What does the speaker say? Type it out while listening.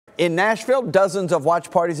In Nashville, dozens of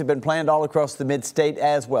watch parties have been planned all across the mid-state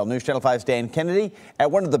as well. News Channel 5's Dan Kennedy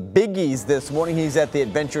at one of the biggies this morning. He's at the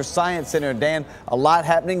Adventure Science Center. Dan, a lot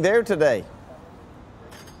happening there today.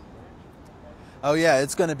 Oh yeah,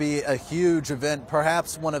 it's going to be a huge event,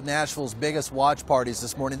 perhaps one of Nashville's biggest watch parties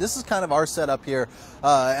this morning. This is kind of our setup here,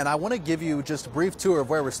 and I want to give you just a brief tour of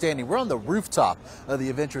where we're standing. We're on the rooftop of the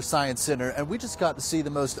Adventure Science Center, and we just got to see the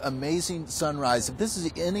most amazing sunrise. If this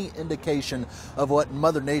is any indication of what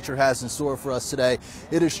Mother Nature has in store for us today,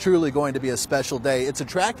 it is truly going to be a special day. It's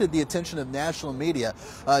attracted the attention of national media.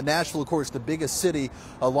 Nashville, of course, the biggest city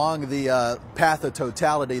along the path of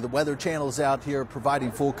totality. The Weather Channel is out here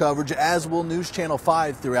providing full coverage, as will News Channel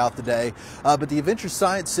 5 throughout the day, but the Adventure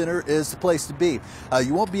Science Center is the place to be.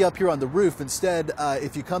 You won't be up here on the roof. Instead,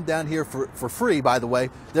 if you come down here for free, by the way,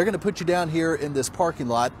 they're going to put you down here in this parking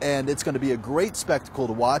lot, and it's going to be a great spectacle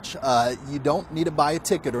to watch. You don't need to buy a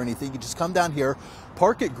ticket or anything. You just come down here,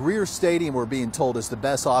 park at Greer Stadium, we're being told is the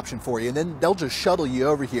best option for you, and then they'll just shuttle you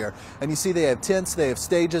over here. And you see they have tents, they have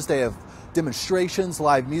stages, they have demonstrations,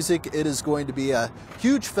 live music. It is going to be a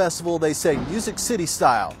huge festival, they say Music City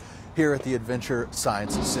style, here at the Adventure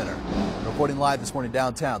Science Center. Reporting live this morning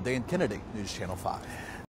downtown, Dan Kennedy, News Channel 5.